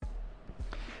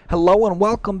Hello and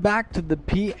welcome back to the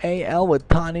PAL with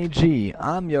Tani G.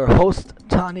 I'm your host,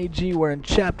 Tani G. We're in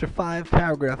Chapter 5,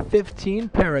 Paragraph 15,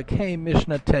 Perek Hey,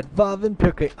 Mishnah Tet Vav, in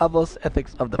Pirkei Avos,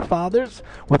 Ethics of the Fathers,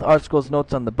 with ArtScroll's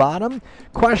notes on the bottom.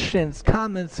 Questions,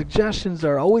 comments, suggestions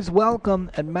are always welcome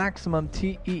at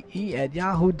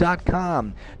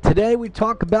MaximumTEE@yahoo.com. Today we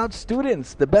talk about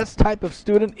students. The best type of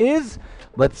student is,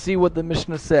 let's see what the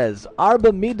Mishnah says.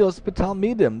 Arba Midos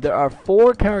B'Talmidim. There are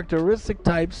 4 characteristic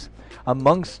types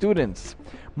among students.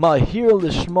 Mahir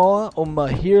lishmoa or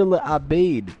mahir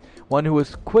le'abeid. One who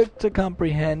is quick to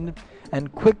comprehend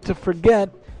and quick to forget.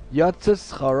 Yatsa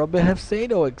schara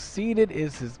behefsedo. Exceeded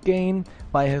is his gain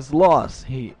by his loss.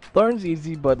 He learns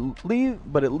easy, but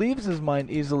it leaves his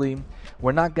mind easily.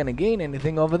 We're not going to gain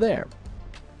anything over there.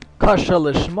 Kasha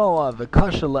lishmoa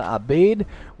v'kasha le'abeid.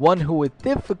 One who with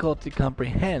difficulty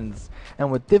comprehends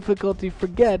and with difficulty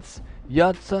forgets.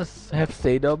 Yatsa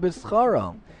hefsedo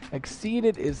b'scharo.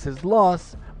 Exceeded is his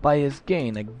loss by his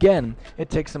gain. Again, it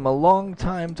takes him a long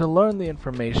time to learn the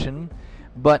information,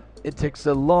 but it takes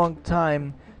a long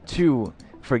time to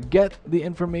forget the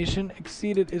information.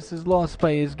 Exceeded is his loss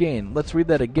by his gain. Let's read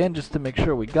that again just to make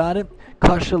sure we got it.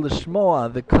 Kasha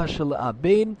l'shmoa v'kasha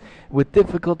l'abed. With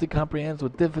difficulty comprehends,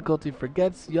 with difficulty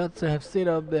forgets. Yatsa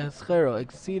hefseda beheschero.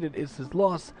 Exceeded is his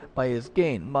loss by his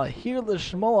gain. Mahir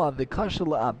l'shmoa v'kasha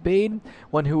l'abed.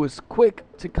 One who is quick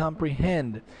to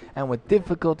comprehend and with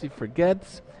difficulty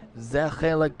forgets.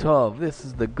 Zechelek tov. This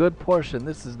is the good portion.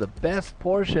 This is the best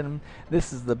portion.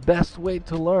 This is the best way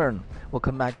to learn. We'll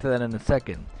come back to that in a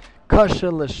second.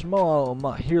 Kasha l'shmoa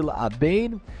mahir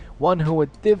l'abed. One who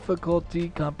with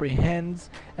difficulty comprehends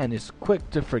and is quick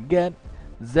to forget.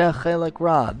 Zechelek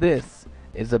ra. This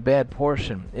is a bad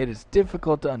portion. It is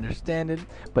difficult to understand it,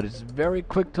 but it's very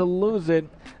quick to lose it.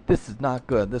 This is not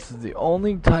good. This is the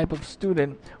only type of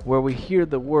student where we hear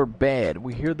the word bad.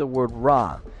 We hear the word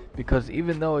ra. Because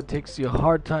even though it takes you a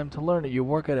hard time to learn it, you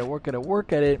work at it,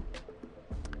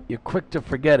 you're quick to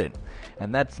forget it.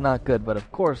 And that's not good. But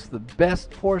of course, the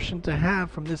best portion to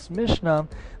have from this Mishnah,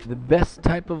 the best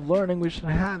type of learning we should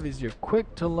have is you're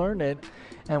quick to learn it,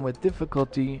 and with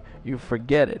difficulty, you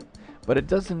forget it. But it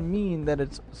doesn't mean that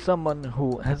it's someone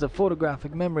who has a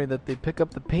photographic memory that they pick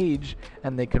up the page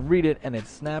and they can read it and it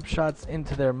snapshots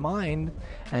into their mind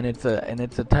and it's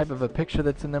a type of a picture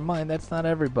that's in their mind. That's not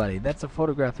everybody. That's a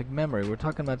photographic memory. We're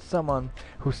talking about someone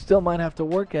who still might have to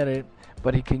work at it,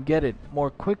 but he can get it more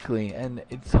quickly and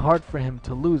it's hard for him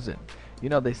to lose it. You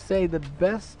know, they say the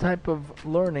best type of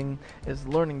learning is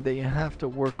learning that you have to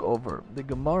work over. The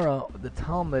Gemara, the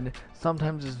Talmud,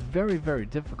 sometimes is very, very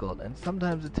difficult. And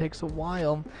sometimes it takes a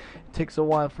while. It takes a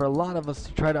while for a lot of us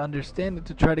to try to understand it,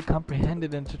 to try to comprehend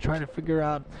it, and to try to figure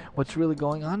out what's really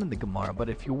going on in the Gemara. But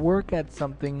if you work at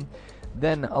something,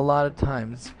 then a lot of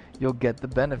times you'll get the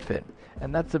benefit.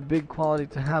 And that's a big quality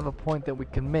to have, a point that we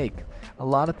can make. A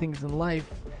lot of things in life,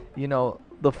 you know,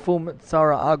 the Fum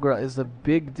Tzara Agra is a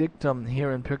big dictum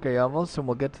here in Pirkei Avos, and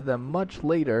we'll get to them much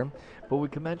later, but we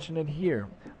can mention it here.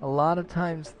 A lot of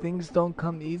times things don't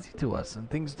come easy to us, and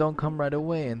things don't come right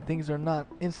away, and things are not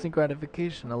instant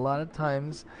gratification. A lot of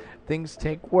times things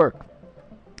take work.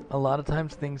 A lot of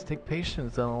times things take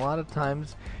patience, and a lot of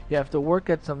times you have to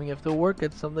work at something. You have to work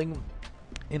at something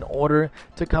in order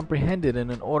to comprehend it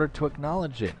and in order to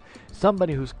acknowledge it.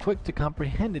 Somebody who's quick to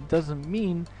comprehend it doesn't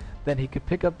mean that he could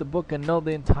pick up the book and know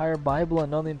the entire Bible and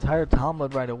know the entire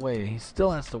Talmud right away. He still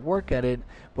has to work at it,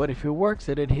 but if he works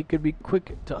at it, he could be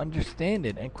quick to understand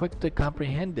it and quick to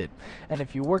comprehend it. And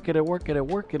if you work at it,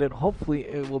 hopefully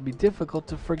it will be difficult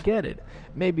to forget it.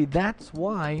 Maybe that's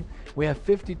why we have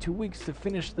 52 weeks to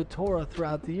finish the Torah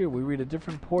throughout the year. We read a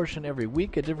different portion every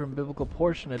week, a different biblical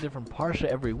portion, a different parsha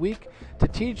every week, to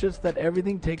teach us that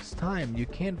everything takes time. You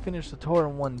can't finish the Torah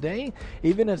in one day.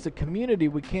 Even as a community,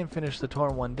 we can't finish the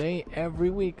Torah in one day. Every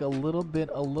week, a little bit,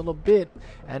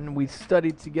 and we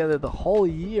study together the whole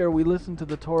year. We listen to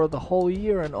the Torah the whole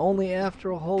year, and only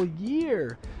after a whole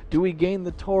year do we gain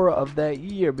the Torah of that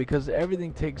year, because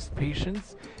everything takes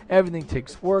patience, everything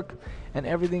takes work, and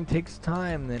everything takes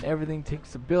time, and everything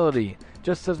takes ability.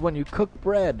 Just as when you cook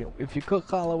bread, if you cook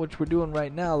challah, which we're doing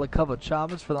right now, lekavod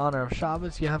Shabbos, for the honor of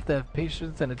Shabbos, you have to have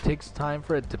patience, and it takes time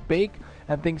for it to bake,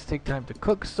 and things take time to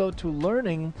cook. So too,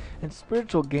 learning and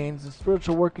spiritual gains and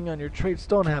spiritual working on your traits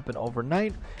don't happen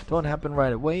overnight, don't happen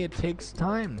right away. It takes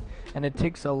time, and it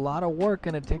takes a lot of work,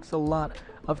 and it takes a lot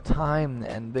of time.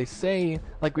 And they say,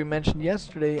 like we mentioned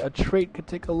yesterday, a trait could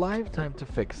take a lifetime to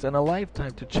fix and a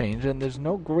lifetime to change, and there's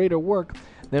no greater work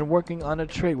than working on a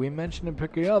trait. We mentioned in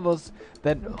Pirkei Avos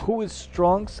that who is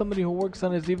strong? Somebody who works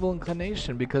on his evil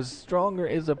inclination, because stronger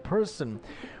is a person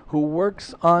who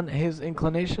works on his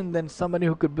inclination than somebody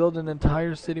who could build an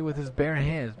entire city with his bare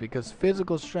hands, because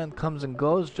physical strength comes and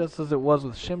goes, just as it was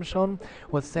with Shimshon,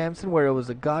 with Samson, where it was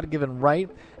a God-given right,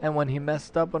 and when he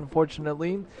messed up,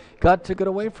 unfortunately, God took it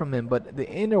away from him. But the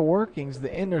inner workings,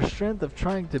 the inner strength of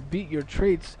trying to beat your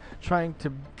traits, trying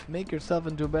to make yourself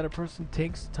into a better person,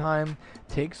 takes time,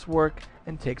 takes work,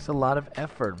 and takes a lot of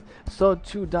effort. So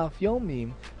to Daf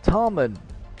Yomi, Talmud,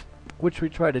 which we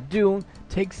try to do,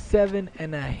 takes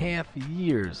 7.5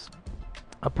 years.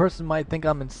 A person might think,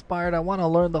 I'm inspired, I want to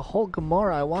learn the whole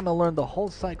Gemara, I want to learn the whole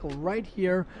cycle right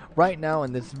here, right now,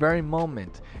 in this very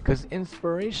moment. Because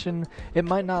inspiration, it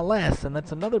might not last, and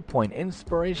that's another point.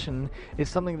 Inspiration is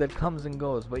something that comes and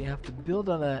goes, but you have to build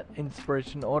on that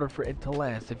inspiration in order for it to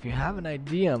last. If you have an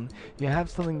idea, you have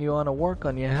something you want to work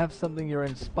on, you have something you're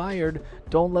inspired,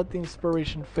 don't let the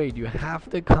inspiration fade. You have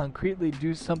to concretely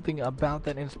do something about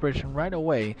that inspiration right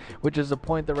away, which is a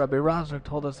point that Rabbi Rosner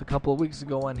told us a couple of weeks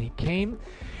ago when he came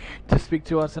to speak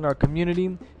to us in our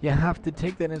community. You have to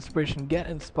take that inspiration, get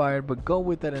inspired, but go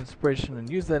with that inspiration and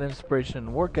use that inspiration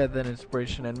and work at that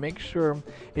inspiration and make sure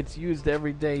it's used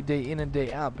every day, day in and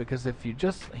day out. Because if you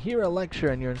just hear a lecture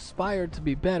and you're inspired to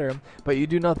be better, but you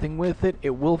do nothing with it, it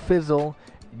will fizzle.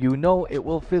 You know it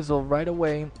will fizzle right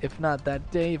away. If not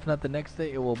that day, if not the next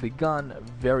day, it will be gone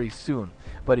very soon.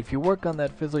 But if you work on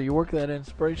that fizzle, you work that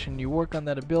inspiration, you work on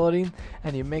that ability,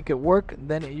 and you make it work,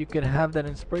 then you can have that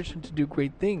inspiration to do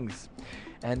great things.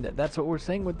 And that's what we're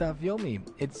saying with Daf Yomi.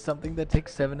 It's something that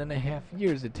takes 7.5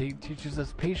 years. It teaches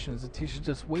us patience. It teaches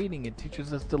us waiting. It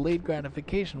teaches us delayed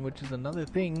gratification, which is another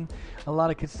thing a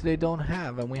lot of kids today don't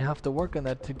have. And we have to work on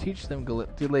that to teach them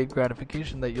delayed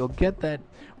gratification, that you'll get that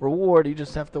reward. You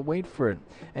just have to wait for it.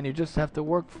 And you just have to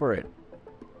work for it.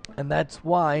 And that's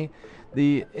why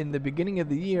in the beginning of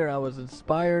the year, I was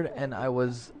inspired, and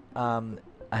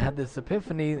I had this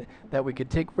epiphany that we could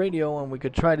take radio and we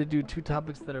could try to do two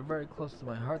topics that are very close to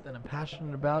my heart, that I'm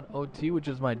passionate about: OT, which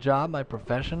is my job, my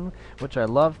profession, which I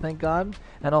love, thank God,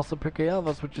 and also Pirkei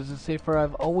Avos, which is a sefer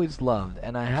I've always loved.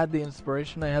 And I had the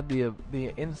inspiration, I had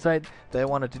the insight that I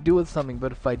wanted to do with something,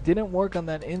 but if I didn't work on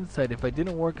that insight, if I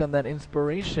didn't work on that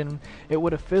inspiration, it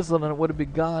would have fizzled and it would have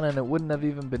been gone and it wouldn't have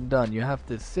even been done. You have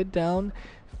to sit down,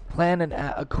 plan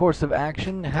a course of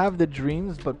action, have the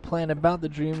dreams, but plan about the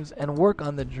dreams and work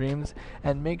on the dreams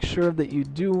and make sure that you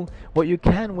do what you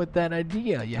can with that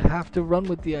idea. You have to run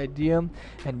with the idea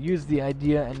and use the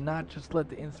idea and not just let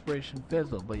the inspiration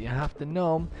fizzle. But you have to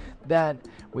know that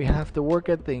we have to work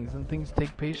at things, and things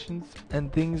take patience,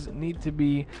 and things need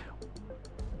to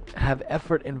have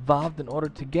effort involved in order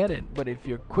to get it. But if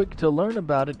you're quick to learn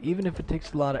about it, even if it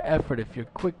takes a lot of effort, if you're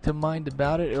quick to mind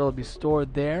about it, it'll be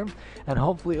stored there, and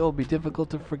hopefully it'll be difficult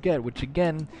to forget, which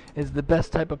again is the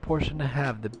best type of portion to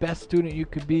have. The best student you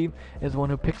could be is one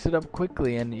who picks it up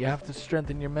quickly, and you have to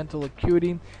strengthen your mental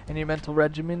acuity and your mental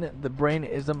regimen. The brain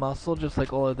is a muscle, just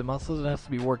like all other muscles. It has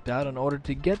to be worked out in order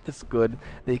to get this good,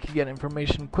 that you can get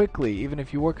information quickly. Even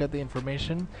if you work at the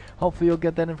information, hopefully you'll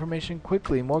get that information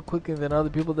quickly, more quickly than other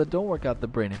people that don't work out the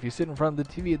brain. If you sit in front of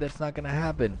the TV, that's not going to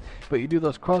happen. But you do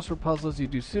those crossword puzzles, you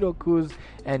do sudokus,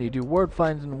 and you do word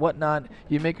finds and whatnot.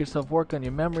 You make yourself work on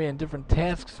your memory and different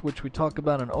tasks, which we talk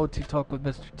about on OT Talk with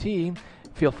Mr. T.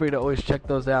 Feel free to always check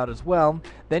those out as well.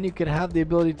 Then you can have the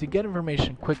ability to get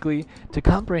information quickly, to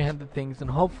comprehend the things,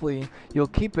 and hopefully you'll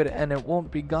keep it and it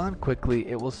won't be gone quickly.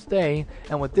 It will stay,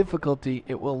 and with difficulty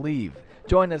it will leave.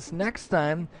 Join us next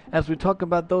time as we talk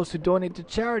about those who donate to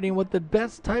charity and what the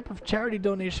best type of charity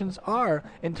donations are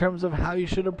in terms of how you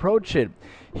should approach it.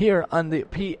 Here on the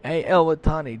PAL with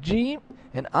Tani G,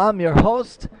 and I'm your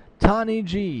host, Tani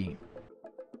G.